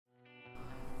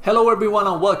Hello everyone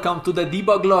and welcome to the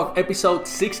Debug Log episode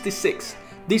 66.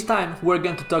 This time we're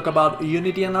going to talk about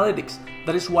Unity Analytics.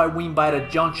 That is why we invited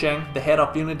John Cheng, the head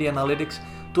of Unity Analytics,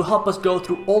 to help us go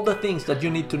through all the things that you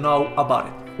need to know about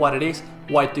it. What it is,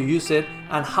 why to use it,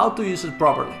 and how to use it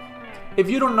properly. If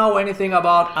you don't know anything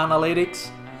about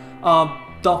analytics,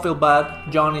 don't feel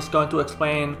bad. John is going to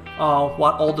explain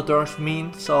what all the terms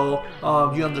mean so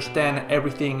you understand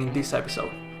everything in this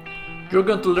episode. You're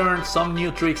going to learn some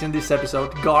new tricks in this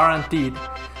episode, guaranteed.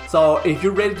 So if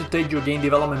you're ready to take your game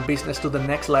development business to the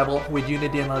next level with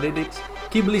Unity Analytics,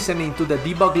 keep listening to the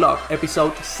Debug Log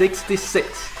episode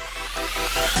 66.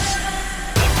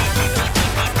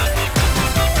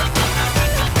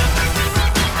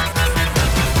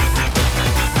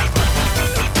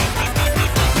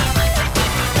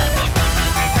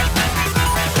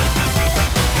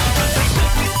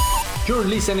 You're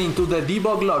listening to the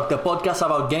Debug Log, the podcast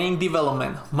about game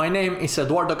development. My name is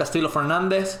Eduardo Castillo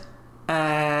Fernandez,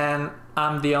 and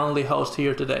I'm the only host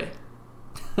here today.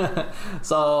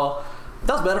 So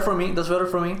that's better for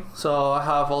me. So I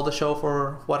have all the show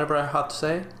for whatever I have to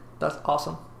say. That's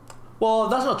awesome. Well,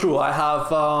 that's not true. I have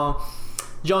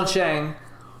John Cheng,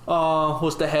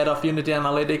 who's the head of Unity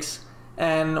Analytics,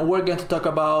 and we're going to talk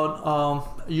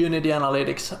about Unity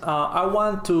Analytics. I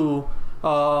want to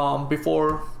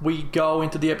before we go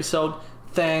into the episode,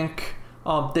 thank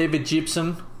David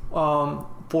Gibson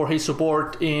for his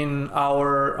support in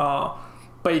our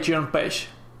Patreon page.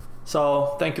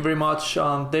 So thank you very much,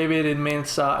 David. It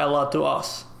means a lot to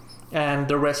us and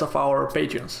the rest of our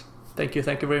patrons. Thank you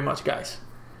very much, guys.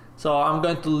 So I'm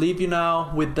going to leave you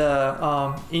now with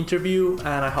the interview,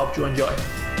 and I hope you enjoy.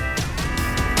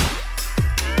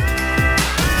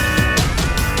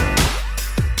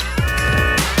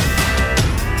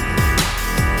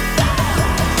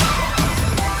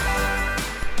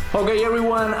 Okay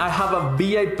everyone, I have a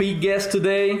VIP guest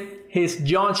today. He's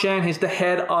John Cheng. He's the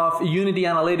head of Unity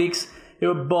Analytics.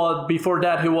 But before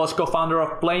that, he was co-founder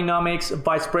of Playnomics,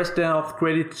 vice president of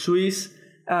Credit Suisse,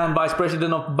 and vice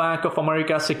president of Bank of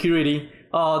America Security.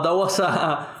 That was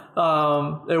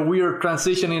a weird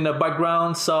transition in the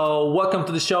background. So welcome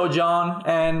to the show, John,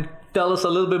 and tell us a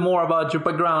little bit more about your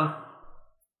background.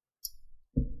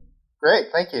 Great,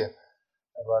 thank you,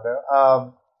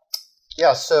 Eduardo.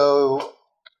 So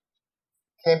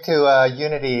came to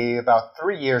Unity about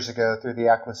 3 years ago through the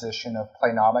acquisition of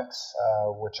Playnomics,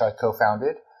 which I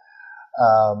co-founded.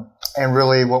 And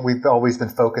really what we've always been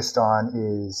focused on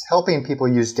is helping people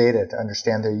use data to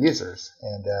understand their users.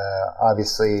 And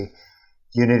obviously,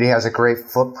 Unity has a great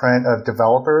footprint of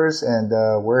developers, and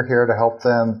we're here to help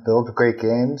them build great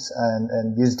games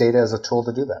and use data as a tool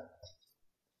to do that.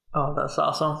 Oh, that's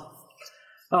awesome.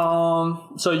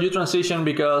 So you transitioned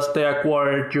because they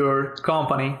acquired your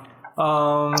company.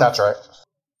 That's right.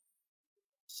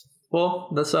 Well,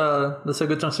 that's a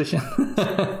good transition.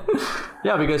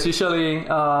 Yeah, because usually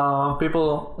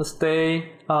people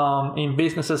stay in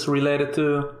businesses related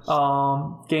to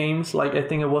games. Like I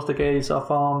think it was the case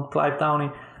of Clive Downey.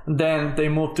 And then they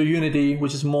moved to Unity,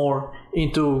 which is more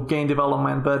into game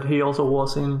development. But he also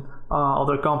was in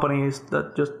other companies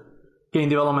that just game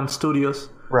development studios.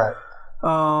 Right.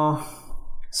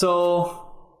 So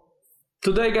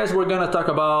today, guys, we're going to talk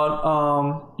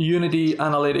about Unity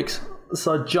Analytics.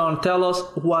 So, John, tell us,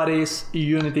 what is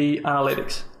Unity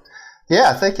Analytics?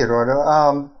 Yeah, thank you,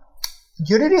 Eduardo.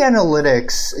 Unity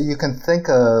Analytics, you can think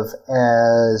of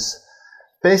as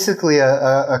basically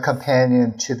a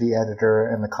companion to the editor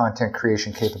and the content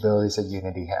creation capabilities that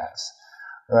Unity has.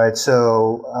 Right,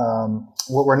 so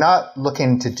what we're not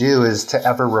looking to do is to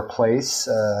ever replace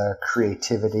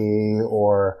creativity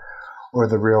or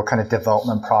the real kind of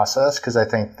development process, because I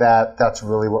think that's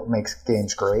really what makes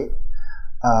games great.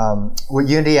 What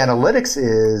Unity Analytics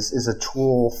is a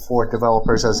tool for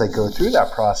developers as they go through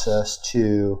that process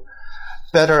to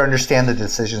better understand the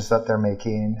decisions that they're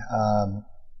making,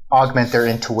 augment their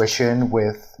intuition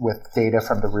with data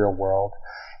from the real world.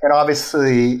 And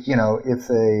obviously, if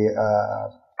they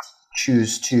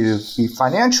choose to be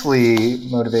financially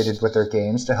motivated with their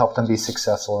games, to help them be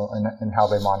successful in how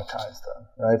they monetize them,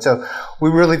 right? So we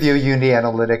really view Unity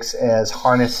Analytics as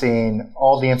harnessing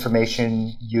all the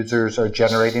information users are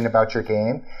generating about your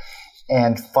game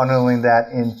and funneling that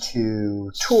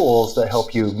into tools that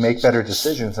help you make better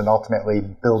decisions and ultimately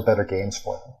build better games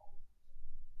for them.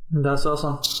 That's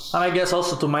awesome. And I guess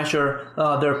also to measure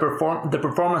the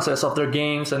performances of their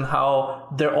games and how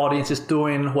their audience is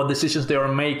doing, what decisions they are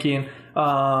making,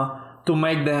 to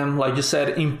make them, like you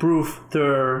said, improve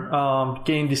their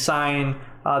game design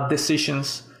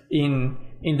decisions in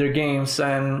their games,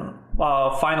 and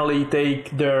finally take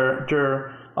their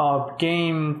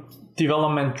game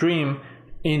development dream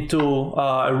into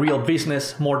a real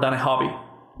business more than a hobby.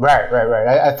 Right.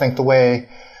 I think the way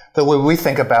we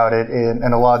think about it,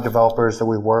 and a lot of developers that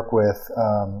we work with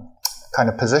kind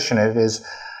of position it is,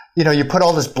 you put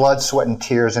all this blood, sweat, and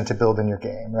tears into building your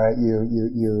game, right?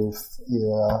 You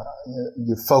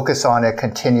focus on it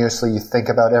continuously. You think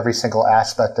about every single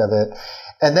aspect of it,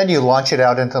 and then you launch it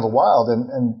out into the wild.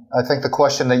 And I think the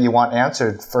question that you want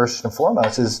answered first and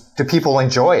foremost is, do people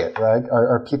enjoy it, right?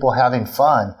 Are people having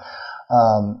fun?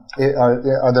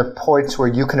 Are there points where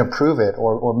you can improve it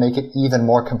or make it even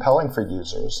more compelling for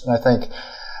users? And I think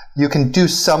you can do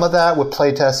some of that with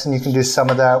playtests, and you can do some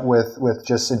of that with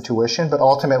just intuition. But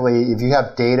ultimately, if you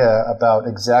have data about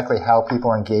exactly how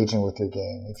people are engaging with your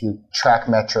game, if you track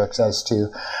metrics as to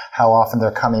how often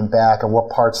they're coming back and what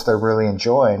parts they're really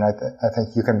enjoying, I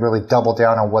think you can really double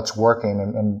down on what's working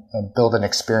and build an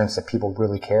experience that people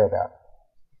really care about.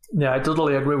 Yeah, I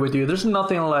totally agree with you. There's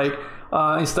nothing like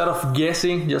instead of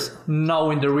guessing, just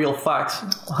knowing the real facts.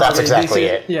 That's exactly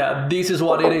it. Yeah, this is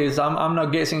what it is. I'm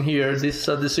not guessing here. This is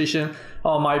a decision.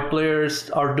 My players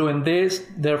are doing this,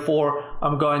 therefore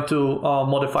I'm going to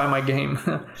modify my game.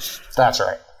 That's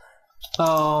right.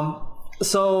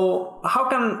 So how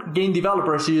can game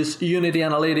developers use Unity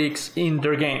Analytics in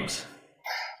their games?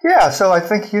 Yeah, so I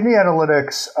think Unity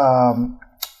Analytics,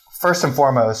 first and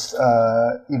foremost,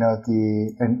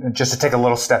 and just to take a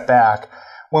little step back,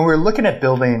 when we were looking at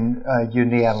building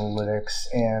Unity Analytics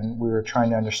and we were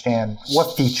trying to understand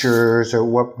what features or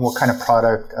what kind of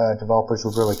product developers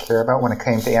would really care about when it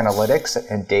came to analytics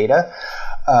and data,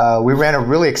 we ran a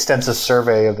really extensive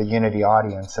survey of the Unity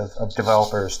audience of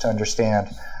developers to understand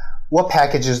what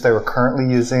packages they were currently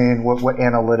using, what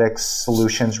analytics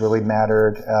solutions really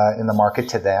mattered in the market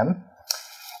to them.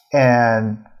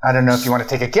 And I don't know if you want to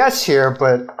take a guess here,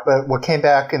 but what came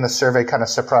back in the survey kind of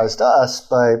surprised us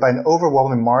by an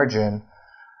overwhelming margin.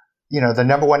 The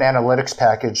number one analytics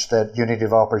package that Unity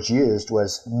developers used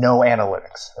was no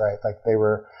analytics, right? Like they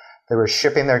were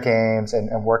shipping their games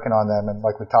and working on them, and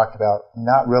like we talked about,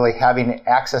 not really having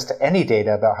access to any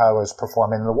data about how it was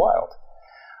performing in the wild.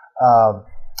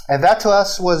 And that to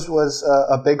us was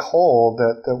a big hole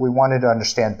that we wanted to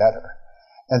understand better.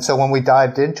 And so when we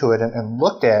dived into it and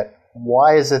looked at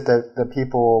why is it that the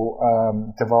people,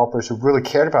 developers who really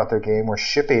cared about their game were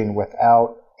shipping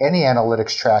without any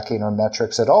analytics tracking or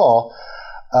metrics at all,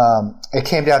 it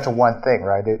came down to one thing,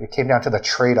 right? It came down to the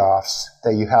trade-offs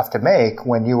that you have to make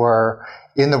when you are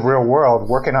in the real world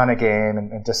working on a game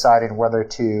and deciding whether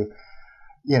to,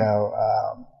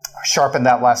 sharpen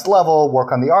that last level,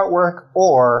 work on the artwork,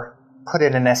 or put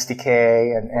in an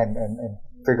SDK and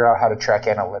figure out how to track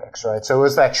analytics, right? So it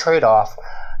was that trade-off,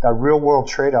 that real-world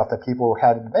trade-off that people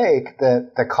had to make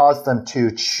that caused them to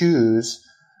choose,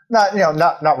 not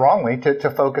wrongly,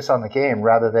 to focus on the game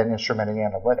rather than instrumenting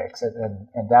analytics.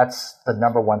 And that's the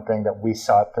number one thing that we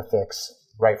sought to fix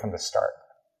right from the start.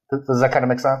 Does that kind of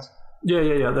make sense?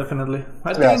 Yeah, definitely.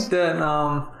 I think that,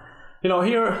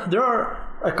 here there are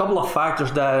a couple of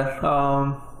factors that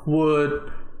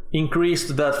would increase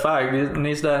that fact, and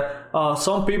is that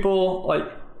some people, like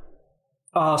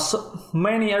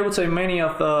many of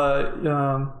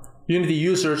the Unity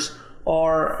users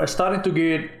are starting to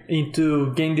get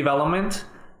into game development,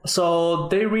 so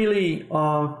they really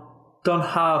don't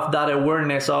have that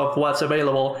awareness of what's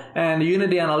available, and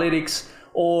Unity Analytics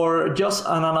or just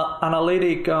an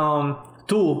analytic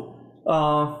tool,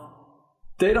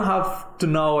 they don't have to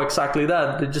know exactly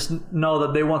that. They just know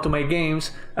that they want to make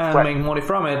games and make money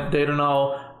from it. They don't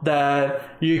know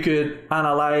that you could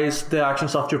analyze the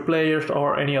actions of your players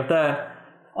or any of that.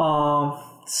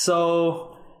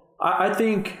 So I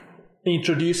think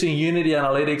introducing Unity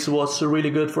Analytics was really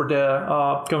good for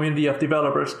the community of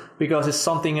developers, because it's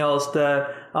something else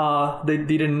that they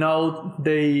didn't know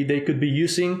they could be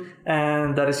using,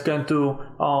 and that is going to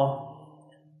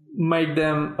make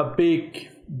them a big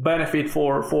benefit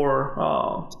for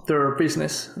their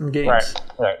business and games.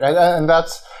 Right. And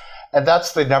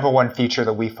that's the number one feature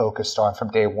that we focused on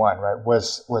from day one, right?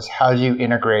 Was how do you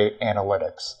integrate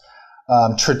analytics?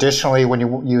 Traditionally, when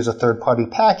you use a third-party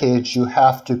package, you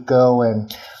have to go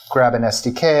and grab an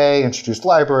SDK, introduce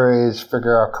libraries,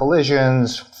 figure out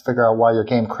collisions, figure out why your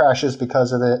game crashes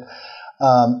because of it,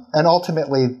 and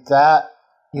ultimately that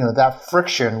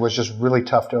friction was just really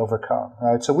tough to overcome,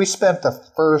 right? So we spent the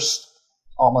first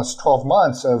almost 12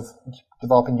 months of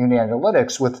developing Unity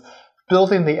Analytics with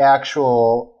building the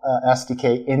actual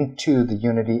SDK into the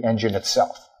Unity engine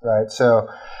itself, right? So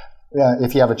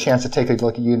if you have a chance to take a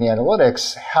look at Unity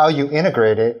Analytics, how you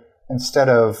integrate it instead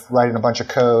of writing a bunch of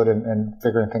code and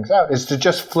figuring things out, is to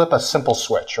just flip a simple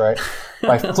switch, right?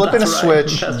 By flipping a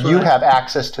switch, you have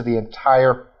access to the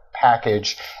entire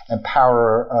package and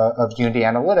power of Unity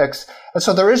Analytics. And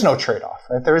so there is no trade-off,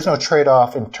 right? There is no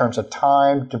trade-off in terms of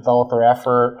time, developer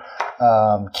effort,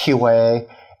 QA.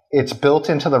 It's built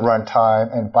into the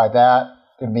runtime, and by that,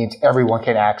 it means everyone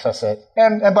can access it.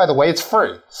 And by the way, it's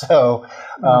free. So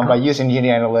by using Unity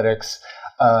Analytics,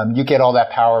 you get all that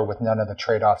power with none of the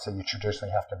trade-offs that you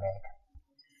traditionally have to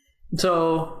make.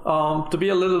 So to be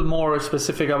a little more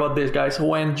specific about this, guys,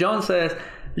 when John says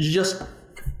you just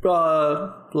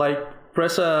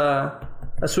press a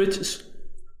switch,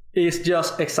 it's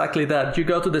just exactly that. You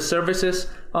go to the services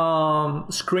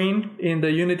screen in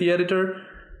the Unity editor,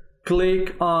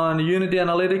 click on Unity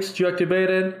Analytics, you activate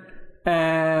it,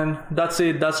 and that's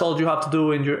it. That's all you have to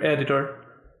do in your editor.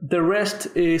 The rest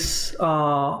is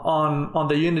on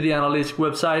the Unity Analytics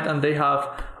website, and they have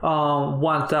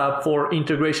one tab for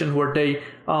integration where they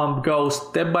go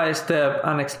step by step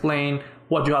and explain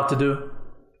what you have to do.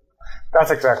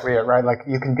 That's exactly it, right? Like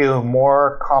you can do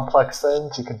more complex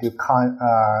things. You can do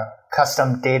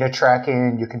custom data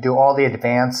tracking. You can do all the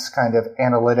advanced kind of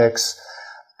analytics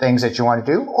things that you want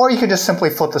to do, or you can just simply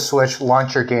flip the switch,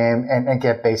 launch your game, and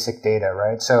get basic data,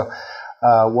 right? So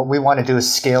what we want to do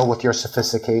is scale with your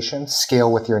sophistication,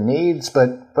 scale with your needs, but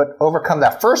overcome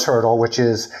that first hurdle, which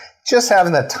is just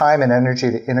having the time and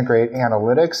energy to integrate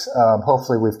analytics.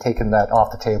 Hopefully we've taken that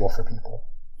off the table for people.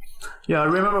 Yeah, I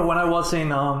remember when I was in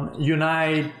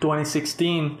Unite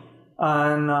 2016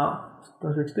 and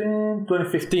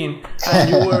 2015, and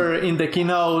you were in the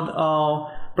keynote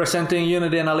presenting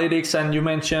Unity Analytics, and you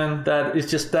mentioned that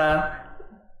it's just that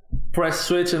press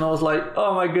switch, and I was like,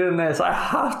 oh my goodness, I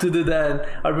have to do that.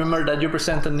 I remember that you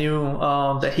presented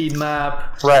the heat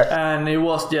map, right? And it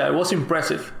was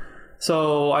impressive.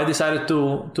 So I decided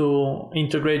to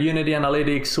integrate Unity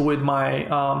Analytics with my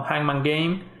Hangman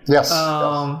game. Yes.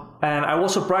 And I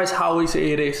was surprised how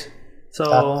easy it is.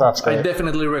 So that's great. I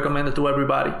definitely recommend it to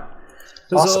everybody.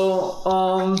 Awesome.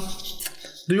 So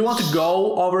do you want to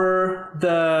go over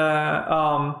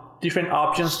the different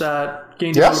options that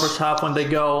game developers have when they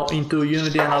go into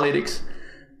Unity Analytics?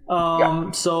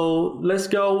 So let's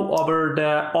go over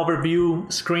the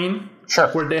overview screen,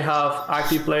 where they have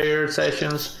active player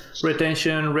sessions,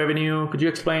 retention, revenue. Could you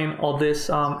explain all these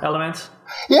elements?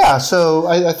 Yeah, so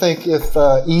I think if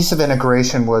ease of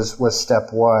integration was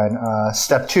step one,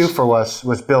 step two for us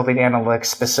was building analytics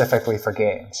specifically for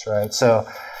games, right? So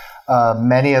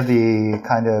many of the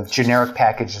kind of generic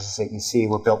packages that you see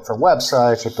were built for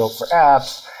websites or built for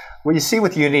apps. What you see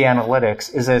with Unity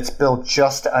Analytics is that it's built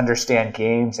just to understand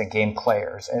games and game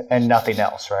players and nothing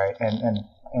else, right? And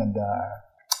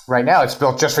right now it's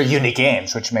built just for Unity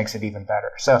games, which makes it even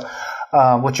better. So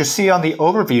what you see on the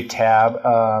overview tab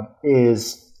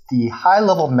is the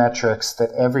high-level metrics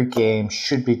that every game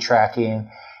should be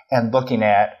tracking and looking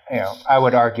at, I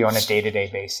would argue on a day-to-day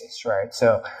basis, right?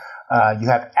 So you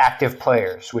have active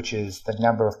players, which is the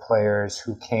number of players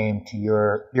who came to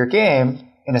your game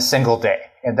in a single day.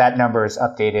 And that number is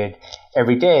updated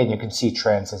every day, and you can see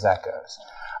trends as that goes.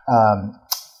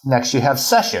 Next, you have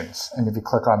sessions. And if you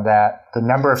click on that, the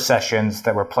number of sessions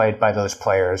that were played by those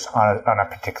players on a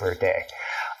particular day.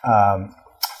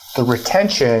 The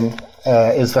retention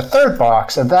is the third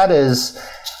box, and that is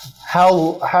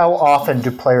how often do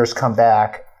players come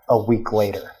back a week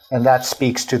later. And that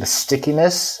speaks to the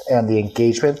stickiness and the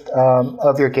engagement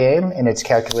of your game, and it's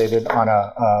calculated on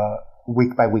a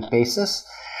week-by-week basis.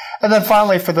 And then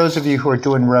finally, for those of you who are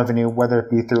doing revenue, whether it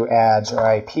be through ads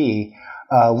or IP,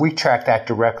 we track that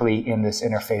directly in this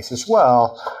interface as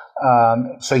well,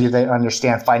 so you then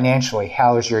understand financially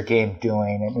how is your game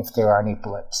doing and if there are any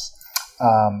blips.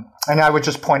 And I would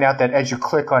just point out that as you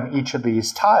click on each of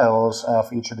these tiles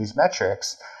for each of these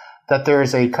metrics, that there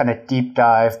is a kind of deep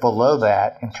dive below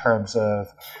that in terms of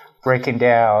breaking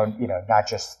down, not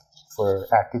just for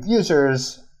active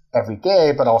users every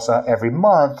day, but also every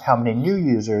month, how many new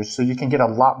users. So you can get a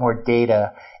lot more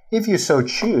data if you so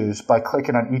choose by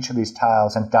clicking on each of these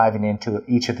tiles and diving into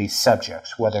each of these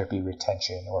subjects, whether it be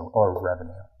retention or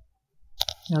revenue.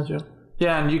 Gotcha.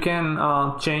 Yeah, and you can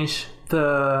change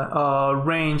the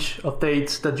range of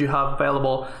dates that you have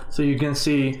available, so you can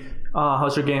see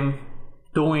how's your game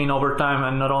doing over time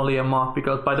and not only a month,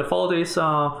 because by default it's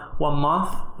 1 month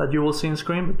that you will see on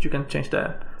screen, but you can change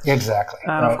that. Exactly.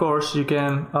 And of course you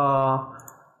can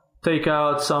take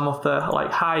out some of the,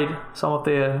 hide some of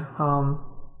the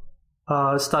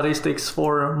statistics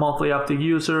for monthly active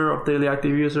user or daily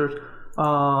active users.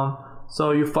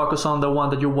 So you focus on the one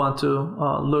that you want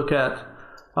to look at.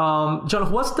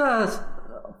 John,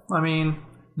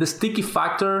 the sticky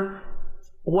factor,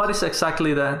 what is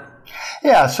exactly that?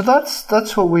 Yeah, so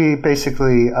that's what we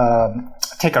basically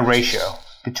take a ratio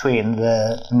between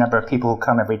the number of people who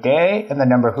come every day and the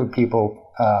number of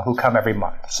people who come every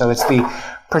month. So it's the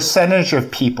percentage of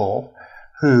people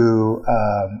who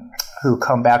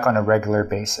come back on a regular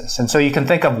basis. And so you can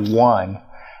think of 1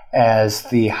 as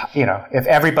if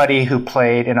everybody who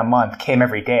played in a month came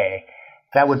every day,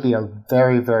 that would be a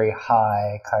very, very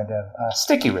high kind of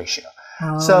sticky ratio.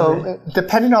 So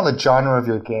depending on the genre of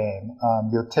your game,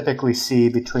 you'll typically see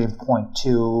between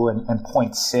 0.2 and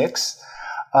 0.6.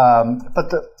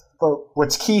 But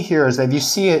what's key here is that if you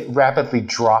see it rapidly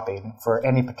dropping for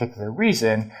any particular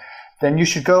reason, then you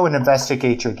should go and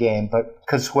investigate your game. But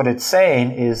because what it's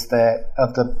saying is that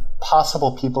of the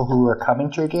possible people who are coming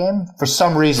to your game, for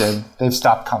some reason, they've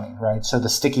stopped coming, right? So the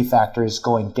sticky factor is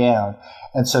going down.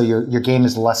 And so your game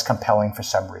is less compelling for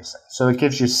some reason. So it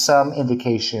gives you some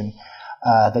indication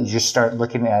that you just start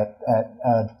looking at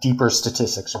deeper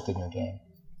statistics within your game.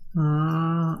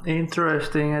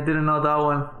 Interesting. I didn't know that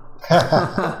one.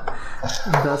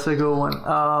 That's a good one.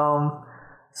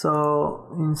 So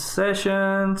in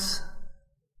sessions,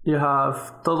 you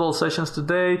have total sessions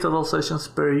today, total sessions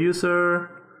per user.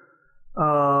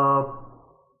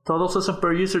 Total sessions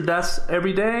per user, that's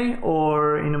every day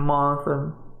or in a month?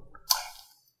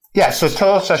 Yeah, so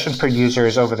total sessions per user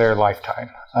is over their lifetime,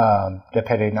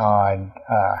 depending on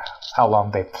how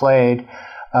long they've played.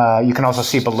 You can also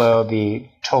see below the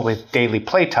total daily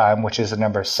play time, which is the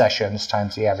number of sessions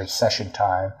times the average session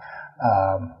time,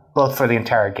 both for the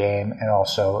entire game and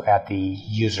also at the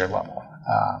user level.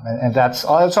 And it's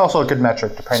also a good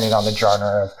metric depending on the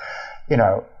genre of,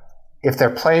 if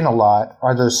they're playing a lot,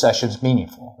 are those sessions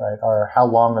meaningful, right? Or how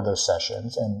long are those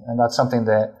sessions? And that's something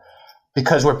that,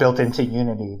 because we're built into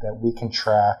Unity, that we can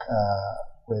track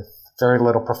with very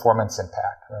little performance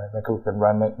impact, right? Like we can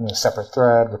run it in a separate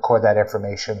thread, record that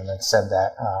information, and then send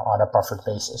that on a buffered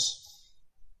basis.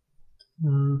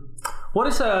 What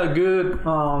is a good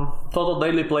total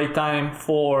daily play time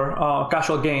for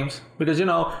casual games? Because,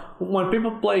 when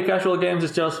people play casual games,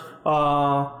 it's just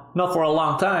not for a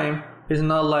long time. It's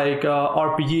not like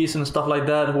RPGs and stuff like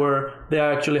that where they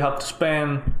actually have to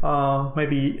spend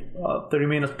maybe 30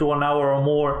 minutes to an hour or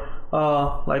more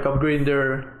like upgrading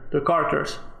their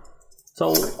characters.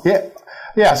 So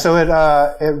so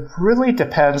it really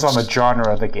depends on the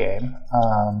genre of the game.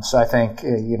 So I think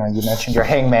you mentioned your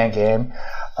Hangman game.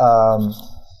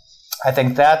 I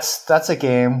think that's a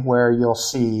game where you'll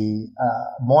see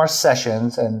more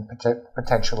sessions and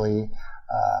potentially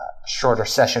shorter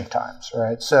session times,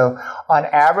 right? So on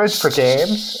average for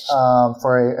games,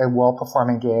 for a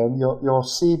well-performing game, you'll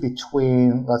see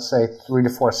between, let's say, 3 to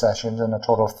 4 sessions and a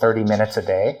total of 30 minutes a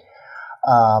day.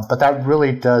 But that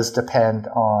really does depend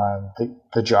on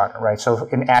the genre, right? So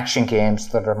in action games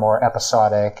that are more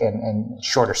episodic and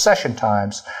shorter session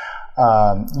times,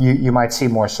 you might see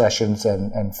more sessions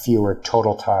and fewer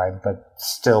total time, but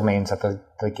still means that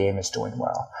the game is doing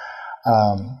well.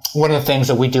 One of the things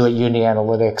that we do at Unity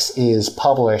Analytics is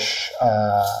publish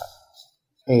a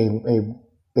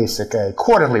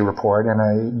quarterly report and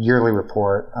a yearly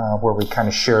report where we kind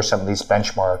of share some of these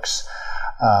benchmarks.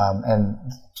 And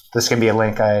this can be a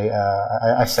link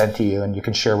I send to you, and you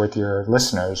can share with your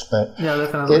listeners. But yeah,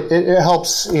 definitely. It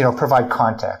helps provide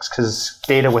context, because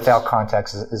data without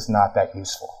context is not that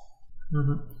useful.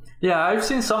 Mm-hmm. Yeah, I've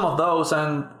seen some of those,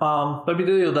 and let me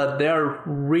tell you that they are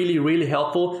really, really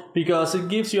helpful, because it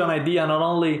gives you an idea not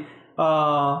only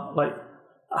like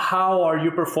how are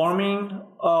you performing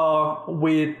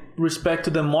with respect to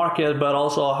the market, but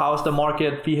also how is the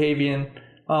market behaving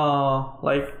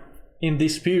like in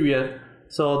this period.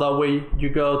 So that way you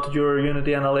go to your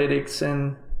Unity Analytics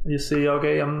and you see,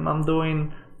 okay, I'm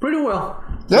doing pretty well.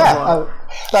 Yeah,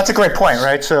 that's a great point,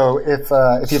 right? So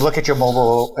if you look at your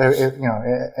mobile,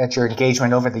 at your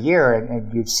engagement over the year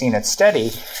and you've seen it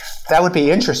steady, that would be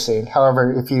interesting.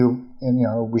 However, if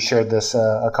we shared this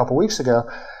a couple weeks ago,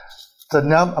 the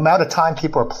amount of time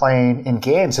people are playing in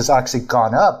games has actually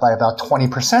gone up by about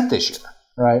 20% this year,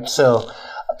 right? So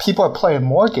people are playing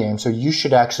more games, so you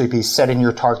should actually be setting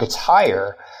your targets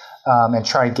higher and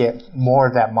try and get more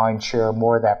of that mind share,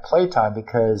 more of that play time,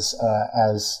 because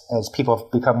as people have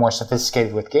become more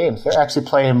sophisticated with games, they're actually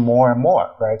playing more and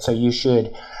more, right? So you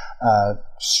should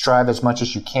strive as much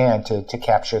as you can to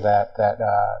capture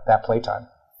that play time.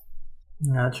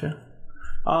 Gotcha.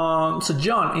 So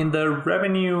John, in the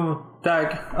revenue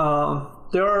tag,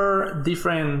 there are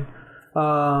different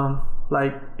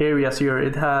like areas here.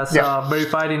 It has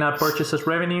verified in-app purchases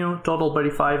revenue, total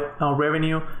verified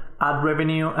revenue, ad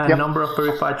revenue, and number of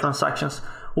verified transactions.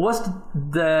 What's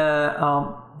the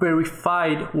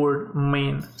verified would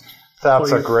mean?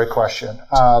 That's a great question.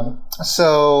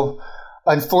 So,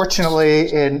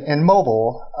 unfortunately, in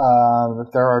mobile,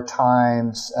 there are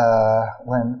times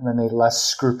when the less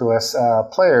scrupulous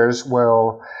players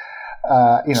will,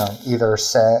 either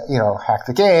hack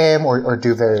the game or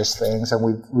do various things,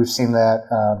 and we've seen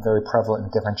that very prevalent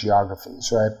in different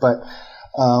geographies, right? But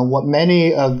what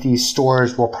many of these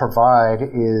stores will provide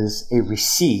is a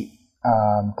receipt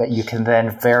that you can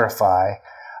then verify.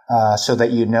 So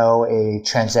that you know a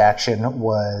transaction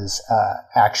was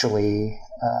actually,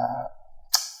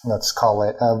 let's call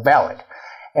it, valid.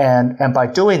 And by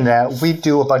doing that, we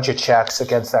do a bunch of checks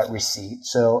against that receipt.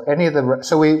 So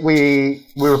we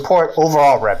report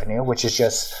overall revenue, which is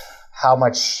just how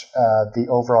much the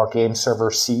overall game server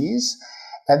sees.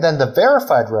 And then the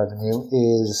verified revenue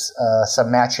is some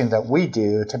matching that we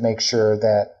do to make sure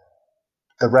that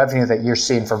the revenue that you're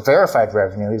seeing for verified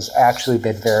revenue has actually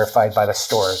been verified by the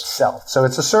store itself. So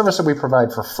it's a service that we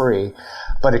provide for free,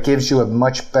 but it gives you a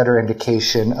much better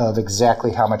indication of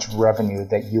exactly how much revenue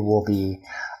that you will be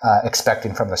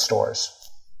expecting from the stores.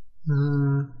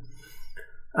 And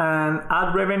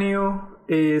ad revenue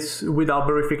is without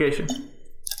verification.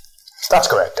 That's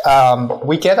correct.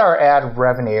 We get our ad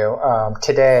revenue.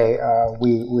 Today,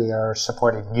 we are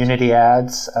supporting Unity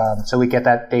ads, so we get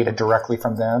that data directly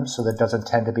from them, so there doesn't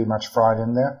tend to be much fraud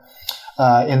in there.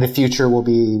 In the future, we'll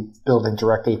be building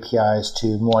direct APIs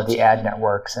to more of the ad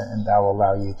networks, and that will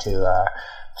allow you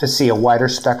to see a wider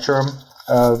spectrum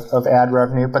of ad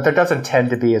revenue, but there doesn't tend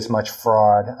to be as much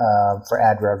fraud for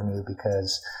ad revenue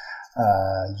because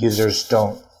users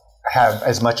don't have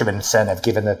as much of an incentive,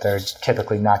 given that they're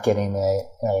typically not getting a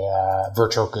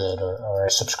virtual good or a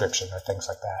subscription or things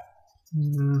like that.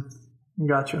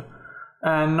 Gotcha.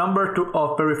 And number 2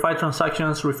 of verified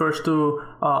transactions refers to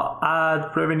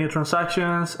ad revenue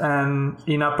transactions and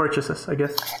in-app purchases, I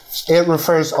guess. It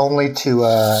refers only to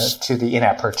the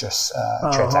in-app purchase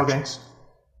transactions.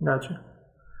 Okay. Gotcha.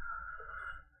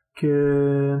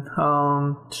 Good.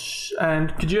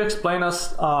 And could you explain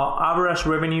us average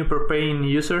revenue per paying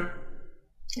user?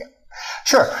 Yeah,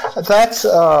 sure. That's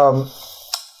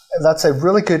a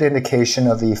really good indication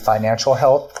of the financial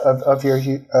health of your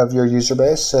user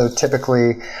base. So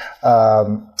typically,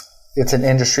 it's an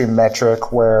industry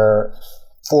metric where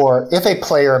if a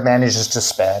player manages to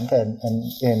spend, and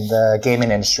in the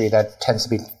gaming industry that tends to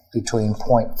be between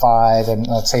 0.5 and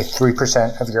let's say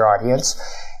 3% of your audience,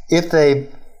 if they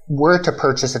were to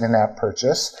purchase an in-app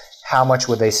purchase, how much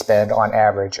would they spend on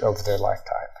average over their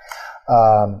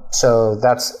lifetime? So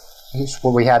that's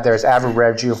what we had there is average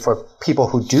revenue for people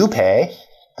who do pay.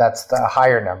 That's the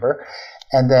higher number.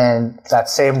 And then that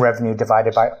same revenue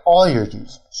divided by all your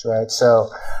users, right? So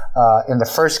in the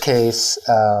first case,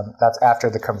 that's after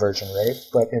the conversion rate.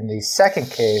 But in the second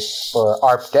case, for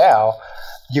ARPDAU,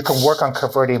 you can work on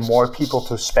converting more people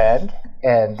to spend,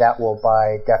 and that will,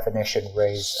 by definition,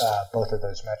 raise both of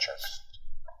those metrics.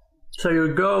 So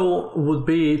your goal would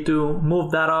be to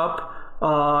move that up.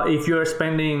 If you're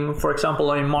spending, for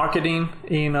example, in marketing,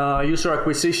 in user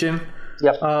acquisition,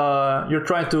 yep. You're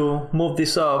trying to move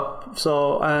this up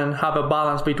and have a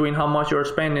balance between how much you're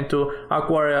spending to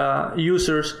acquire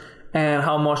users and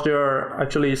how much they're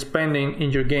actually spending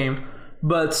in your game.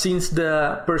 But since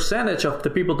the percentage of the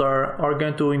people that are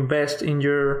going to invest in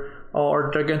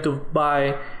or they're going to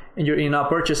buy in your in-app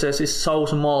purchases is so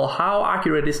small, how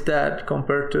accurate is that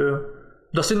compared to?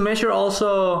 Does it measure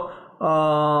also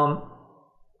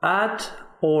ad,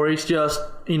 or it's just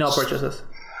in-app purchases?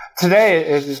 Today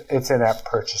it's in-app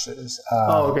purchases.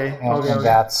 Okay. And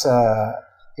that's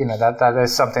that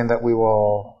is something that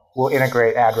we'll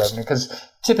integrate ad revenue, because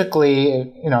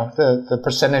typically the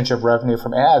percentage of revenue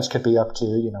from ads could be up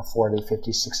to 40,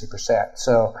 50, 60%.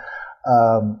 So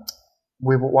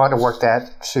we want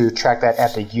to track that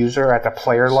at the user, at the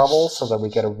player level, so that we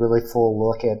get a really full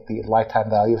look at the lifetime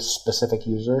value of a specific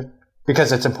user,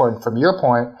 because it's important from your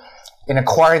point in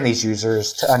acquiring these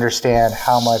users to understand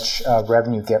how much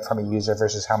revenue you get from a user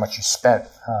versus how much you spent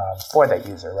for that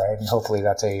user, right? And hopefully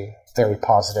that's a very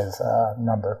positive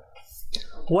number.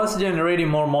 What's generating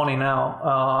more money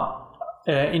now?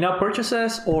 In-app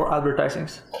purchases or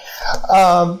advertisings?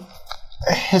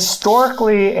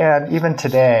 Historically and even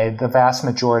today, the vast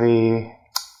majority,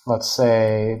 let's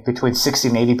say between 60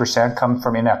 and 80%, come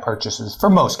from in-app purchases for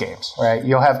most games, right?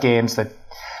 You'll have games that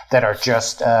are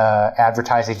just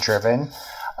advertising driven.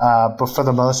 But for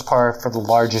the most part, for the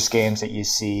largest games that you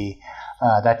see,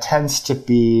 that tends to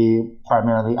be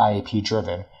primarily IAP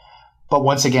driven. But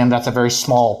once again, that's a very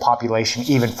small population,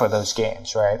 even for those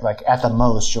games, right? Like at the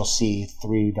most, you'll see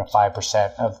 3 to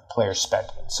 5% of players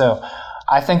spending. So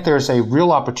I think there's a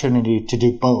real opportunity to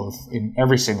do both in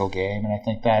every single game, and I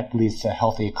think that leads to a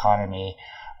healthy economy,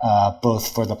 both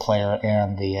for the player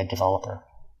and the developer.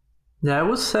 Yeah, I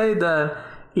would say that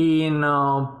in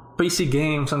PC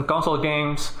games and console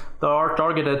games that are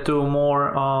targeted to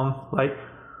more like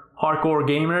hardcore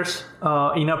gamers,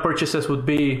 in-app purchases would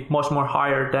be much more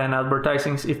higher than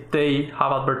advertisings if they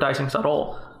have advertisings at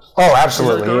all. Oh,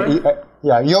 absolutely.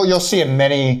 Yeah, you'll see in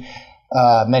many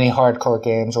hardcore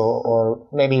games or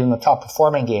maybe even the top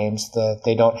performing games that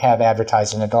they don't have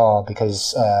advertising at all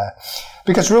because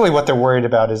really what they're worried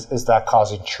about is that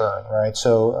causing churn, right?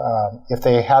 So if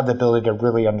they have the ability to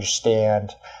really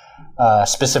understand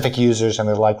specific users and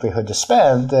their likelihood to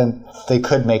spend, then they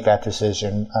could make that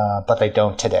decision, but they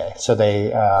don't today. So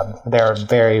they're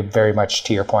very, very much,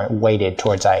 to your point, weighted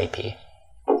towards IAP.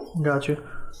 Gotcha.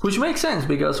 Which makes sense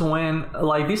because when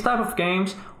like these type of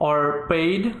games are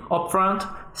paid upfront,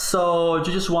 so you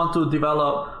just want to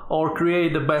develop or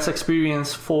create the best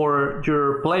experience for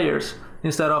your players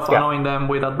instead of annoying them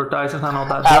with advertisements and all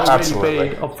that. They're already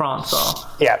paid upfront. So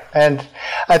yeah, and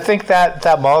I think that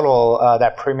model,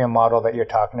 that premium model that you're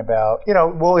talking about,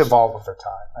 will evolve over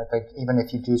time. I think even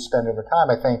if you do spend over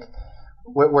time, I think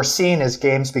what we're seeing is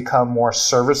games become more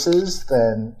services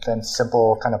than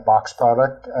simple kind of box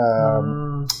product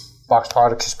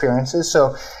experiences.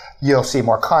 So you'll see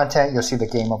more content, you'll see the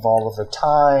game evolve over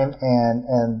time,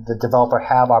 and the developer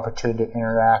have opportunity to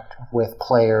interact with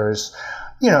players,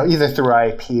 either through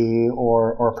IP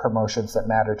or promotions that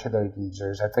matter to their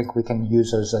users. I think we can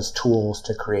use those as tools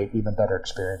to create even better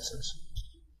experiences.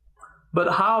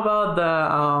 But how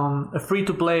about the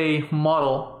free-to-play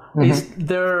model? Mm-hmm. Is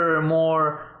there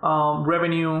more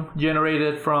revenue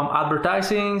generated from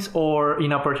advertisings or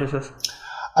in-app purchases?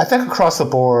 I think across the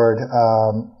board,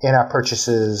 in-app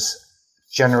purchases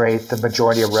generate the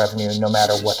majority of revenue no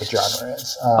matter what the genre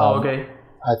is. Okay.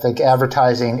 I think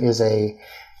advertising is a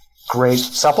great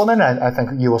supplement. I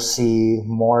think you will see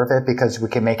more of it because we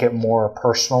can make it more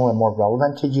personal and more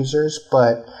relevant to users.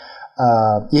 But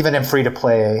even in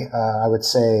free-to-play, I would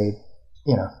say,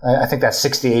 I think that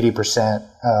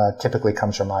 60-80% typically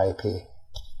comes from IAP.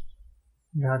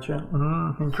 Gotcha.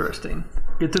 Interesting.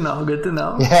 Good to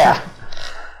know. Yeah.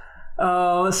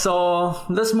 So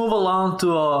let's move along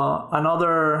to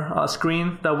another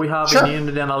screen that we have in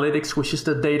Unity Analytics, which is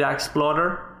the Data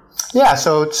Explorer. Yeah,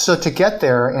 so to get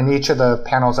there in each of the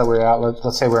panels that we're at,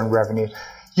 let's say we're in revenue,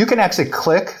 you can actually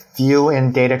click View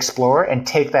in Data Explorer and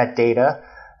take that data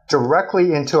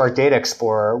directly into our Data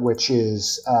Explorer, which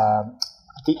is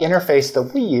the interface that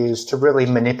we use to really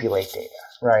manipulate data,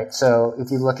 right? So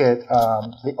if you look at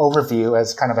the overview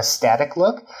as kind of a static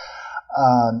look,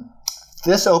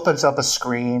 this opens up a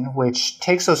screen which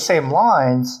takes those same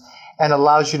lines and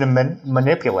allows you to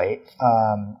manipulate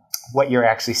what you're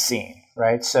actually seeing,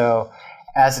 right? So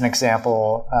as an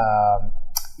example,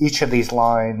 each of these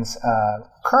lines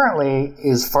currently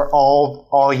is for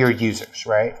all your users,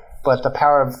 right? But the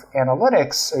power of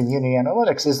analytics, or Unity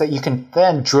Analytics, is that you can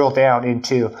then drill down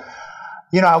into,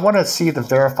 I want to see the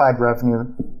verified revenue,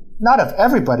 not of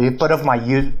everybody, but of my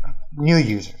new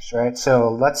users, right?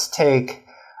 So let's take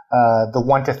the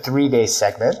 1 to 3 day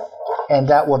segment, and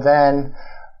that will then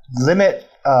limit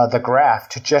the graph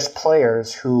to just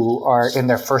players who are in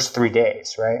their first 3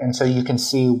 days, right? And so you can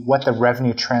see what the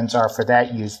revenue trends are for that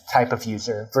type of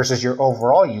user versus your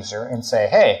overall user and say,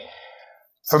 hey,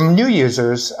 from new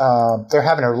users, they're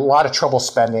having a lot of trouble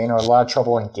spending or a lot of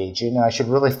trouble engaging, and I should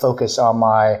really focus on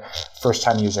my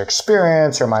first-time user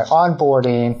experience or my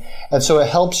onboarding. And so it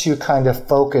helps you kind of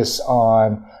focus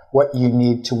on what you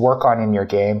need to work on in your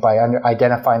game by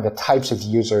identifying the types of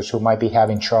users who might be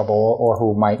having trouble or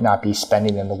who might not be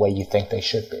spending in the way you think they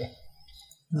should be.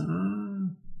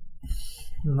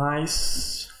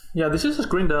 Nice. Yeah, this is a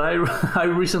screen that I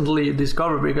recently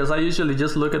discovered because I usually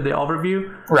just look at the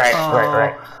overview.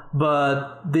 Right.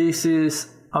 But this is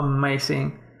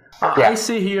amazing. I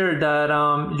see here that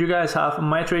you guys have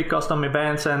metric, custom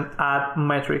events, and add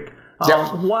metric.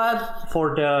 What,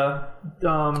 for the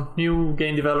new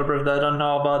game developers that don't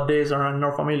know about this or are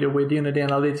not familiar with Unity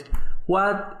Analytics,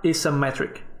 what is a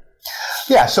metric?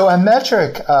 Yeah, so a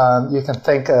metric you can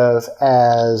think of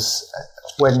as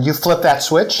when you flip that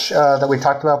switch that we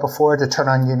talked about before to turn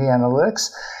on Unity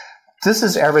Analytics. This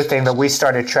is everything that we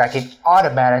started tracking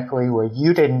automatically where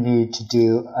you didn't need to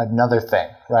do another thing,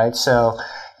 right? So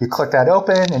you click that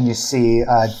open and you see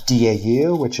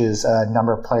DAU, which is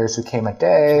number of players who came a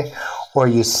day, or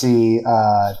you see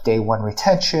day one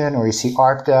retention, or you see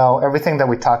ARPDAU, everything that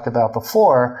we talked about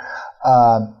before.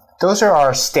 Those are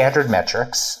our standard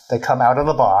metrics. They come out of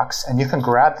the box, and you can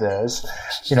grab those,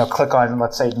 click on,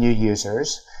 let's say, new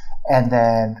users, And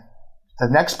then the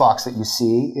next box that you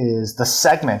see is the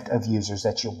segment of users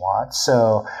that you want.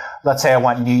 So let's say I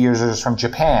want new users from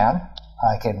Japan.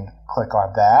 I can click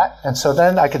on that. And so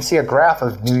then I can see a graph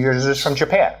of new users from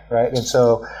Japan, right? And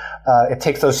so it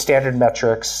takes those standard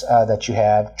metrics that you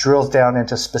have, drills down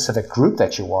into a specific group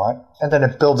that you want, and then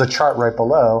it builds a chart right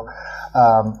below.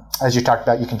 As you talked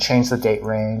about, you can change the date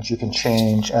range, you can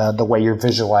change the way you're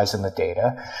visualizing the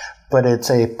data, but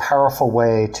it's a powerful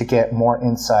way to get more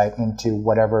insight into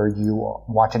whatever you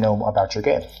want to know about your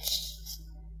game.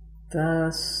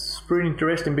 That's pretty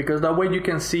interesting, because that way you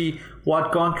can see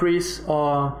what countries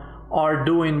are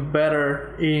doing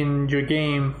better in your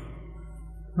game.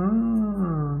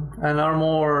 And are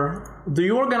more... Do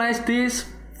you organize this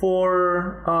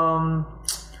for...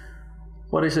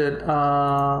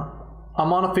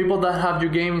 amount of people that have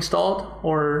your game installed,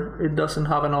 or it doesn't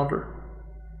have an order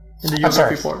in the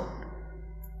geography port?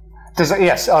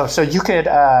 Yes. Oh, so you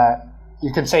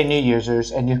can say new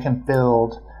users, and you can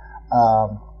build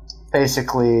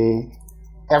basically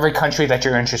every country that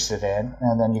you're interested in,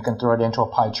 and then you can throw it into a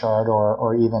pie chart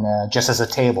or even just as a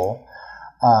table.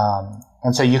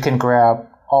 And so you can grab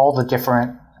all the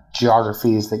different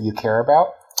geographies that you care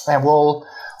about, and I'm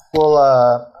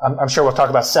sure we'll talk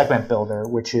about Segment Builder,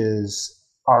 which is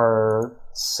our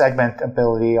segment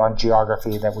ability on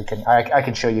geography that I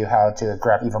can show you how to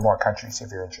grab even more countries if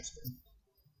you're interested.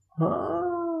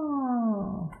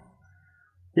 Oh.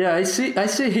 Yeah, I see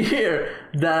here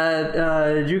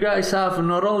that you guys have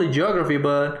not only geography,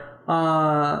 but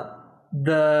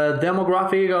the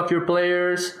demographic of your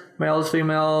players, males,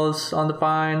 females,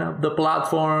 undefined, the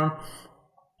platform,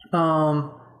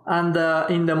 and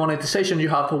in the monetization you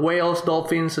have whales,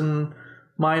 dolphins, and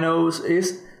minnows.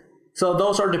 So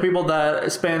those are the people that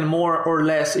spend more or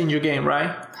less in your game,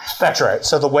 right? That's right.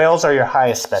 So the whales are your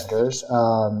highest spenders,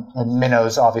 and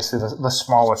minnows obviously the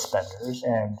smallest spenders.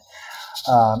 And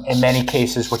in many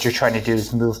cases, what you're trying to do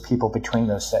is move people between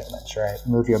those segments, right?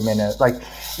 Move your minnow. Like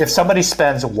if somebody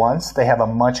spends once, they have a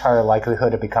much higher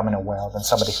likelihood of becoming a whale than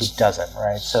somebody who doesn't,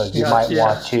 right? So you might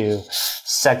want to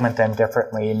segment them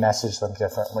differently, message them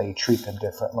differently, treat them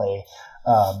differently,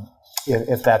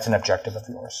 if that's an objective of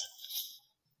yours.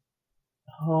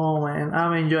 Oh man,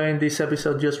 I'm enjoying this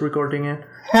episode just recording it.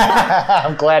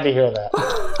 I'm glad to hear that.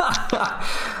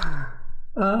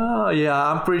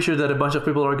 Yeah, I'm pretty sure that a bunch of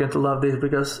people are going to love this,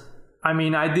 because I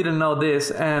didn't know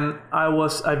this, and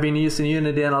I've been using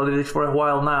Unity Analytics for a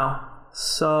while now.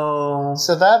 So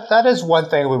that is one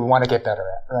thing we want to get better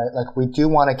at, right? Like we do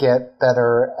want to get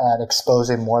better at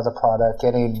exposing more of the product,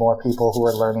 getting more people who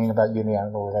are learning about Unity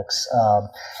Analytics,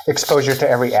 exposure to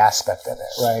every aspect of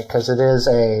it, right? Because it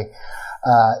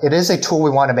is a tool we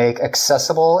want to make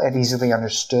accessible and easily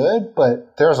understood,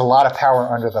 but there's a lot of power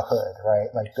under the hood, right?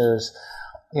 Like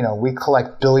we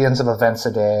collect billions of events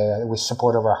a day. We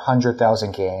support over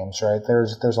 100,000 games, right?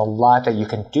 There's a lot that you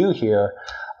can do here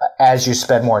as you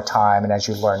spend more time and as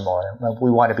you learn more.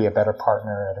 We want to be a better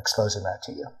partner at exposing that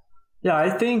to you. Yeah, I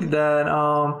think that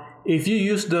if you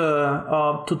use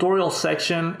the tutorial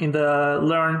section in the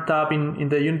Learn tab in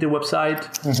the Unity website,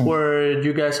 mm-hmm. where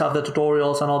you guys have the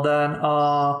tutorials and all that,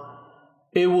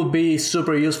 it would be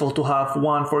super useful to have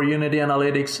one for Unity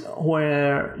Analytics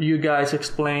where you guys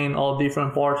explain all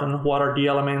different parts and what are the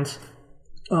elements.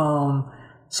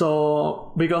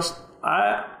 Because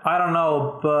I don't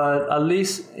know, but at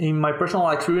least in my personal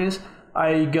experience,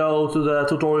 I go to the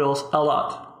tutorials a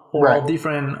lot for all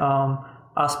different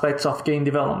aspects of game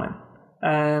development.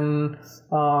 And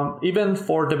even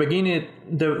for the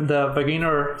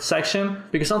beginner section,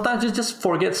 because sometimes you just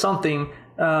forget something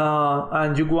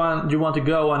and you want to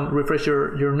go and refresh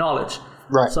your knowledge.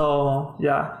 Right. So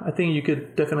yeah, I think you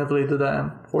could definitely do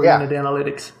that for Unity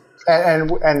Analytics. And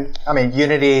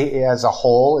Unity as a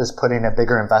whole is putting a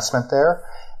bigger investment there,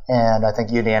 and I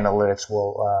think Unity Analytics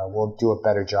will do a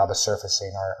better job of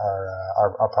surfacing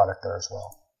our product there as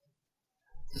well.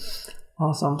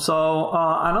 Awesome. So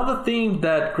another thing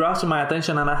that grabs my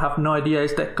attention, and I have no idea,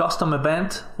 is the custom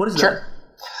event. What is that?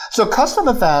 So custom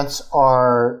events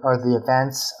are the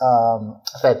events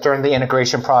that during the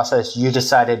integration process you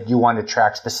decided you want to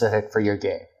track specific for your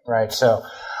game, right? So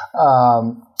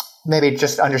maybe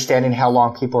just understanding how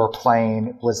long people are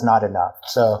playing was not enough.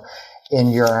 So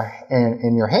in your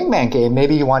Hangman game,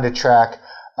 maybe you want to track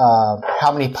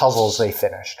how many puzzles they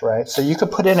finished, right? So you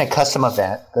could put in a custom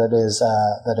event that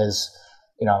is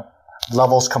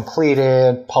levels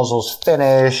completed, puzzles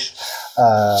finished,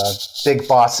 big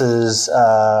bosses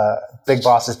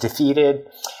defeated,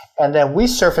 and then we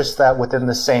surface that within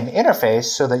the same interface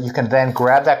so that you can then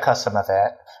grab that custom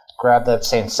event, grab that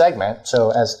same segment.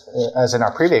 So as in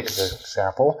our previous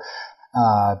example,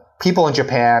 People in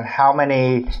Japan, how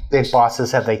many big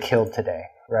bosses have they killed today,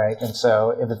 right? And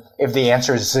so if the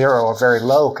answer is 0 or very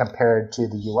low compared to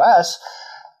the US,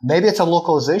 maybe it's a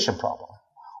localization problem.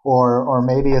 Or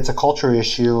maybe it's a culture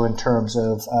issue in terms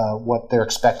of what they're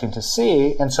expecting to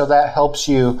see. And so that helps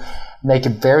you make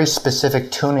very specific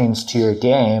tunings to your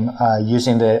game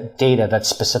using the data that's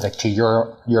specific to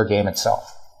your game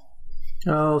itself.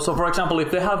 So, for example,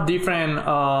 if they have different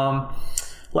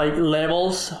like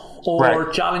levels or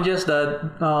right. challenges that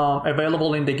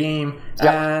available in the game,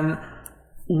 yep. and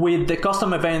with the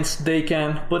custom events, they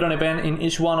can put an event in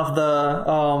each one of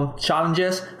the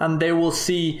challenges, and they will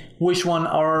see which one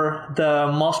are the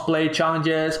most played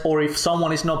challenges, or if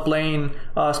someone is not playing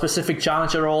a specific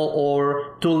challenge at all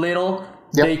or too little,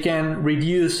 yep. they can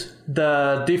reduce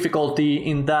the difficulty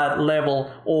in that level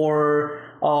or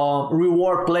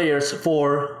reward players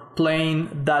for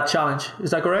playing that challenge.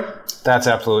 Is that correct? That's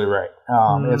absolutely right.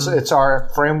 It's our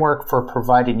framework for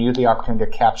providing you the opportunity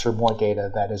to capture more data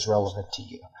that is relevant to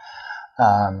you.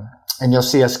 And you'll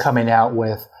see us coming out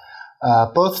with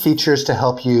both features to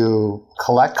help you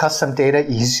collect custom data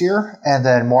easier, and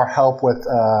then more help with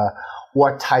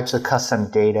what types of custom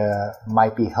data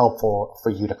might be helpful for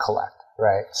you to collect.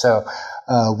 Right. So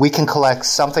we can collect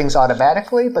some things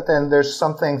automatically, but then there's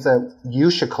some things that you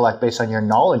should collect based on your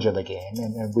knowledge of the game,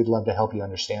 and we'd love to help you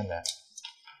understand that.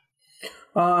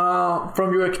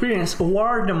 From your experience, what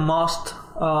are the most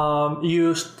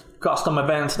used custom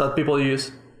events that people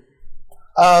use?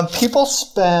 People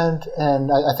spend,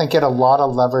 and I think get a lot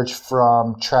of leverage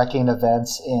from tracking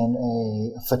events in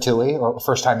a FTUI or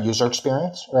first-time user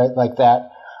experience, right? Like that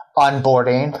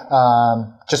onboarding,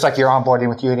 just like you're onboarding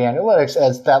with Unity Analytics,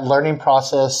 as that learning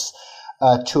process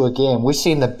to a game. We've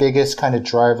seen the biggest kind of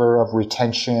driver of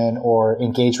retention or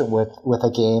engagement with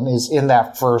a game is in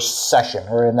that first session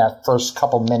or in that first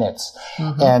couple minutes.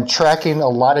 Mm-hmm. And tracking a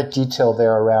lot of detail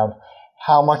there around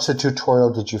how much the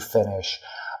tutorial did you finish?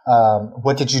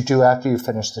 What did you do after you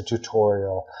finished the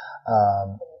tutorial?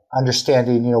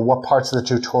 Understanding, what parts of the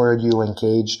tutorial you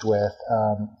engaged with.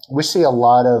 We see a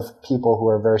lot of people who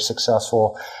are very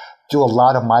successful do a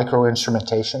lot of micro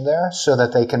instrumentation there so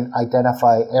that they can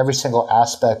identify every single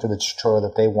aspect of the tutorial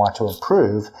that they want to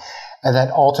improve. And then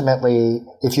ultimately,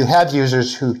 if you have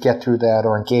users who get through that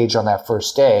or engage on that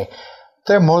first day,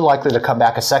 they're more likely to come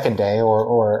back a second day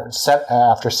or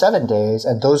after 7 days,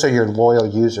 and those are your loyal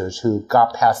users who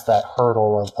got past that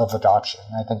hurdle of adoption.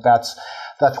 I think that's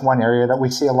one area that we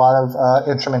see a lot of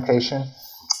instrumentation.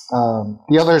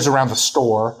 The other is around the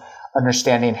store,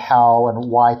 understanding how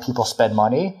and why people spend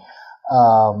money,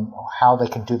 how they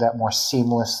can do that more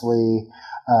seamlessly,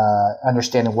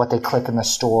 understanding what they click in the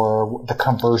store, the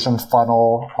conversion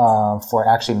funnel for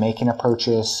actually making a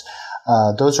purchase.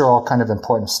 Those are all kind of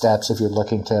important steps if you're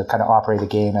looking to kind of operate a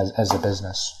game as a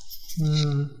business.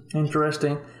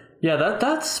 Interesting. Yeah,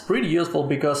 that's pretty useful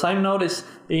because I noticed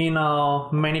in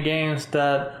many games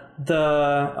that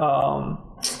the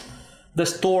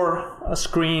store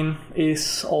screen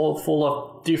is all full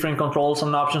of different controls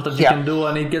and options that you can do,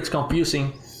 and it gets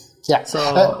confusing. Yeah.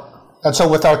 And so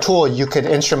with our tool, you could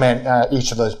instrument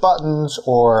each of those buttons,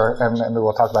 and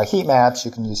we'll talk about heat maps.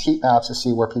 You can use heat maps to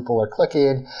see where people are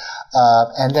clicking,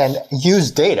 and then use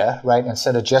data, right,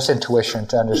 instead of just intuition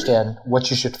to understand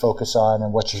what you should focus on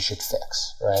and what you should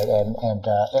fix, right? And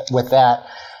with that,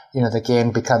 the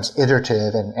game becomes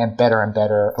iterative and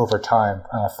better over time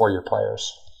for your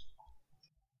players.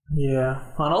 Yeah,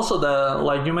 and also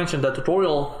like you mentioned, the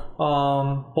tutorial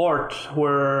part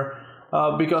where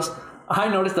because I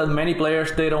noticed that many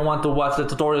players, they don't want to watch the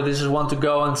tutorial. They just want to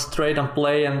go and straight and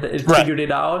play and figured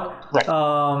it out. Right.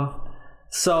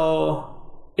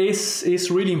 So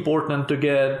it's really important to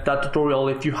get that tutorial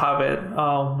if you have it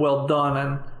well done,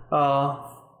 and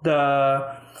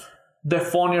the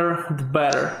funnier, the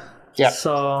better. Yeah.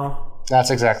 So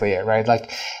that's exactly it, right?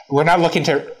 Like, we're not looking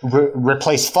to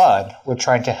replace fun. We're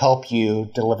trying to help you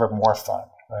deliver more fun,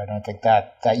 right? And I think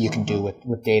that you can do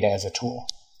with data as a tool.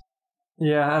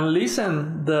 Yeah, and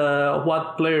listen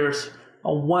what players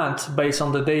want based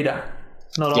on the data,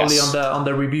 not only on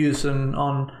the reviews and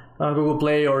on Google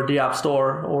Play or the App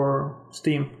Store or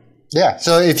Steam. Yeah,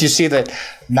 so if you see that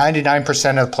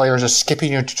 99% of players are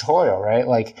skipping your tutorial, right?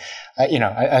 Like,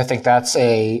 I think that's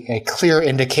a clear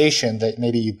indication that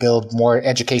maybe you build more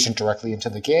education directly into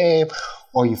the game,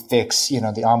 or you fix,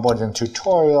 the onboarding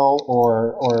tutorial,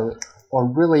 or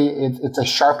really it's a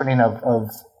sharpening of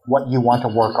what you want to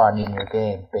work on in your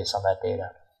game based on that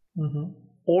data. Mm-hmm.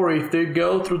 Or if they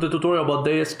go through the tutorial but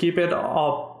they skip it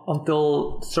up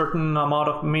until certain amount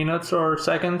of minutes or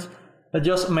seconds,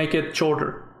 just make it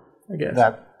shorter, I guess.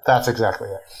 That's exactly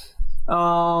it.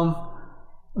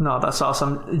 No, that's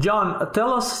awesome. John,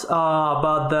 tell us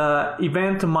about the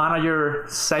event manager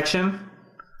section.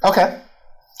 Okay.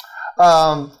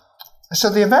 So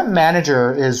the event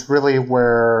manager is really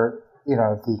where,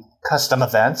 the custom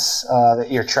events that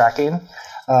you're tracking,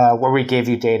 where we gave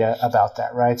you data about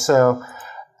that, right? So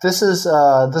this is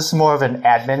more of an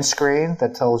admin screen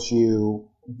that tells you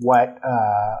what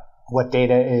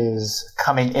data is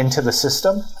coming into the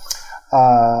system.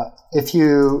 If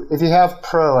you have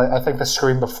Pro, I think the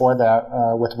screen before that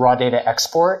with raw data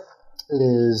export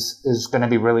is going to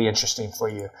be really interesting for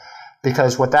you,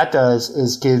 because what that does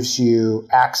is gives you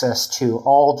access to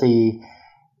all the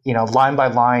line by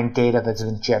line data that's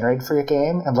been generated for your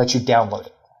game and lets you download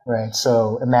it. Right.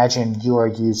 So imagine you are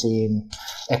using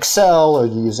Excel or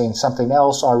you're using something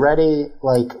else already.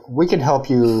 Like, we can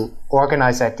help you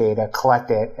organize that data,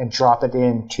 collect it, and drop it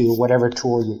into whatever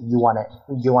tool you want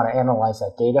to analyze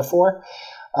that data for.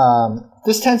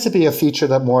 This tends to be a feature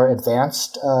that more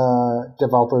advanced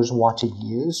developers want to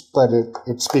use, but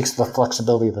it speaks to the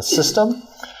flexibility of the system,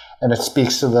 and it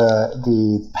speaks to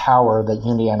the power that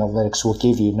Unity Analytics will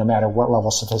give you no matter what level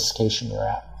of sophistication you're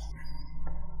at.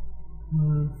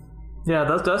 Yeah,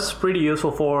 that's pretty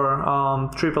useful for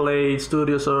AAA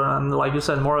studios and, like you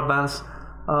said, more advanced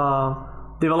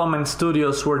development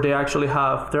studios where they actually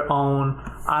have their own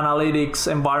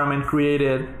analytics environment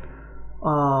created,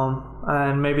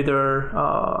 and maybe their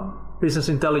business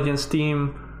intelligence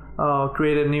team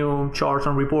created new charts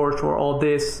and reports for all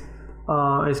this.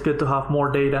 It's good to have more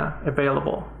data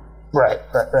available. Right.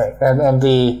 And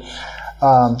the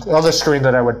other screen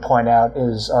that I would point out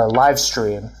is our live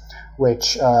stream,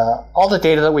 which all the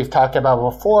data that we've talked about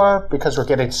before, because we're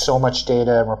getting so much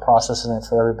data and we're processing it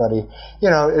for everybody,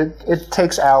 it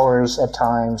takes hours at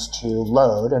times to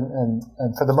load, and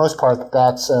for the most part,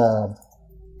 that's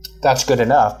good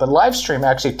enough. But live stream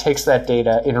actually takes that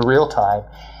data in real time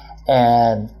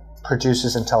and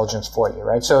produces intelligence for you,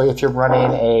 right? So if you're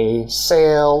running a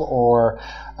sale or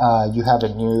you have a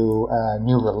new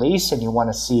release and you want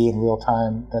to see in real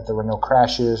time that there were no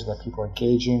crashes, that people are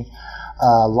engaging,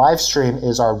 Livestream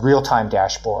is our real-time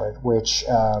dashboard, which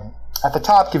at the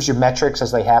top gives you metrics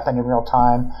as they happen in real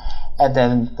time. And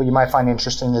then what you might find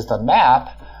interesting is the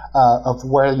map of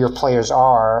where your players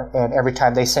are. And every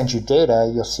time they send you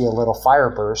data, you'll see a little fire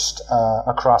burst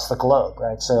across the globe,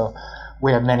 right? So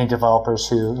we have many developers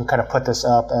who kind of put this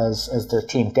up as their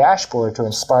team dashboard to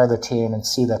inspire the team and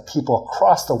see that people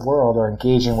across the world are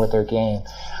engaging with their game.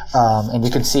 And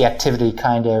you can see activity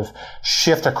kind of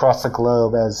shift across the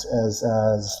globe as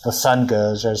the sun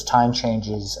goes, or as time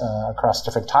changes across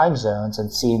different time zones,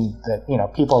 and seeing that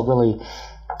people are really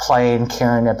playing,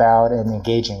 caring about, and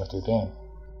engaging with your game.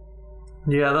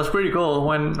 Yeah, that's pretty cool.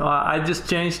 When I just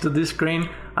changed to this screen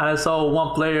and I saw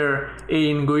one player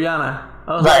in Guyana,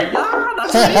 I was like,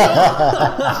 that's pretty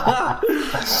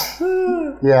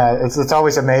cool. Yeah, it's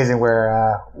always amazing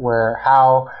where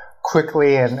how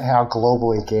quickly and how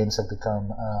globally games have become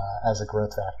as a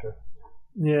growth factor.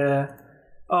 Yeah.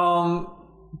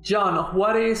 John,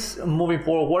 what is, moving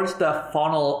forward, what is the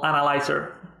funnel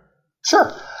analyzer?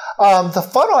 Sure. The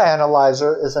funnel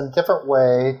analyzer is a different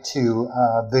way to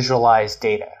visualize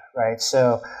data, right?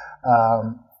 So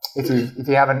if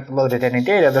you haven't loaded any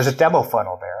data, there's a demo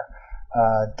funnel there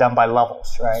done by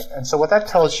levels, right? And so what that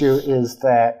tells you is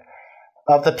that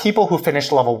of the people who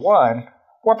finished level 1,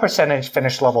 what percentage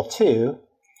finished level 2,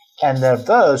 and of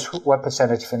those, what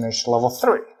percentage finished level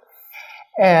 3.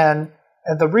 And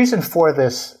the reason for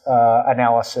this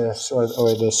analysis or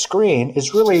this screen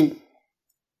is really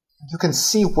you can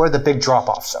see where the big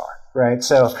drop-offs are, right?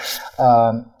 So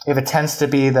if it tends to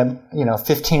be that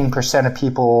 15% of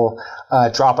people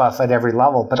drop off at every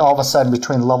level, but all of a sudden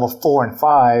between level 4 and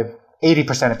 5,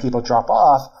 80% of people drop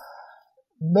off,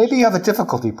 maybe you have a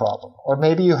difficulty problem, or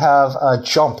maybe you have a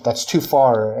jump that's too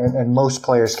far and most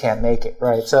players can't make it,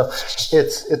 right? So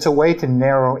it's a way to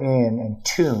narrow in and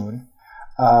tune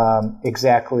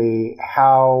exactly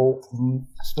how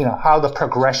the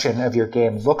progression of your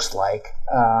game looks like,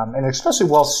 and especially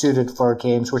well suited for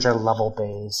games which are level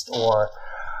based or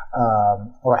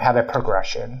have a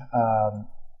progression.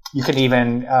 You can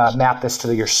even map this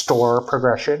to your store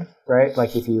progression, right?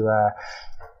 Like if you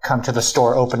come to the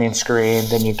store opening screen,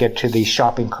 then you get to the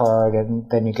shopping cart, and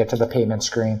then you get to the payment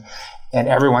screen. And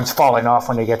everyone's falling off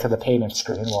when they get to the payment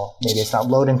screen. Well, maybe it's not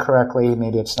loading correctly,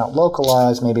 maybe it's not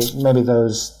localized, maybe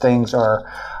those things are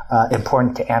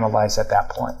important to analyze at that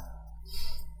point.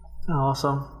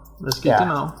 Awesome. That's good to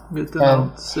know. Good to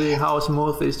know. See how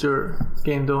smooth is your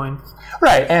game doing.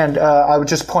 Right, and I would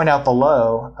just point out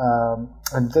below,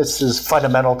 and this is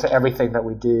fundamental to everything that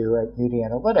we do at Unity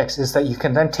Analytics, is that you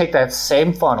can then take that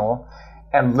same funnel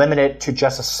and limit it to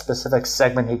just a specific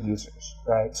segmented users,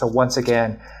 right? So once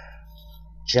again,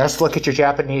 just look at your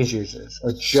Japanese users,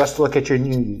 or just look at your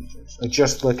new users, or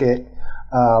just look at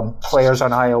players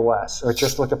on iOS, or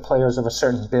just look at players of a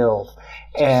certain build.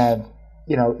 And,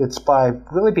 it's by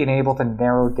really being able to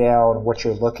narrow down what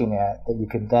you're looking at that you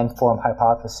can then form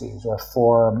hypotheses or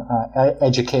form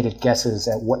educated guesses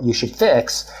at what you should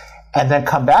fix, and then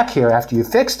come back here after you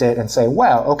fixed it and say,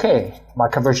 wow, okay, my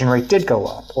conversion rate did go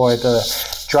up, or the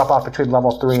drop-off between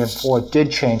level 3 and 4 did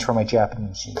change for my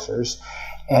Japanese users,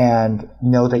 and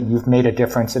know that you've made a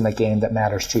difference in the game that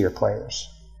matters to your players.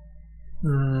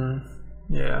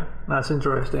 Yeah, that's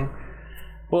interesting.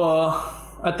 Well,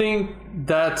 I think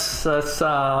that's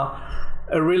a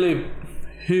really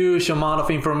huge amount of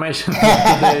information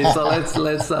today. So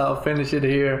let's finish it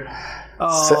here.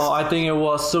 I think it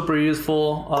was super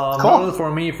useful, not only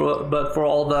for me, but for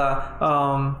all the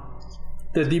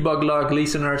debug log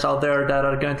listeners out there that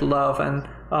are going to love and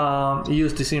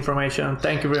use this information.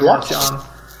 Thank you very much, John.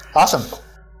 Awesome.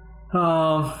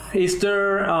 Is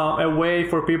there a way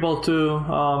for people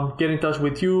to get in touch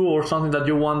with you, or something that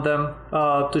you want them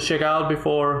to check out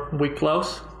before we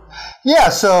close? Yeah,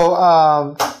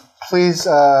 so please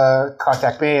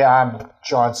contact me. I'm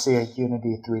John C at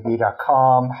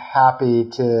unity3d.com. Happy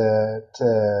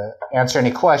to answer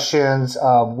any questions.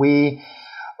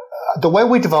 The way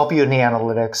we develop Unity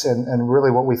Analytics and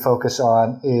really what we focus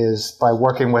on is by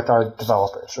working with our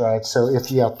developers, right? So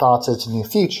if you have thoughts as to new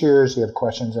features, you have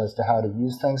questions as to how to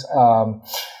use things,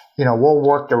 we'll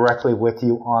work directly with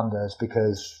you on this,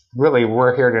 because really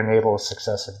we're here to enable the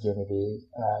success of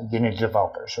Unity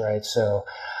developers, right? So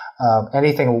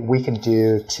anything we can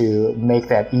do to make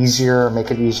that easier,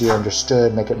 make it easier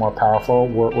understood, make it more powerful,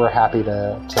 we're happy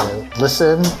to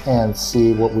listen and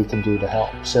see what we can do to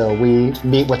help. So we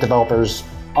meet with developers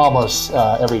almost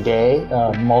every day,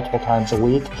 multiple times a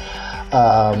week,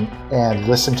 and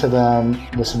listen to them,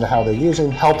 listen to how they're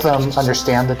using, help them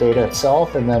understand the data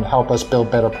itself, and then help us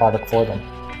build better product for them.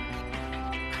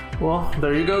 Well,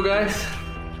 there you go, guys.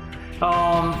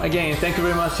 Again, thank you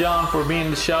very much, John, for being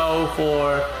on the show,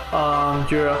 for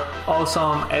your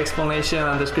awesome explanation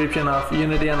and description of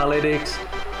Unity Analytics.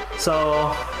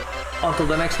 So, until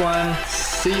the next one,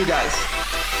 see you guys.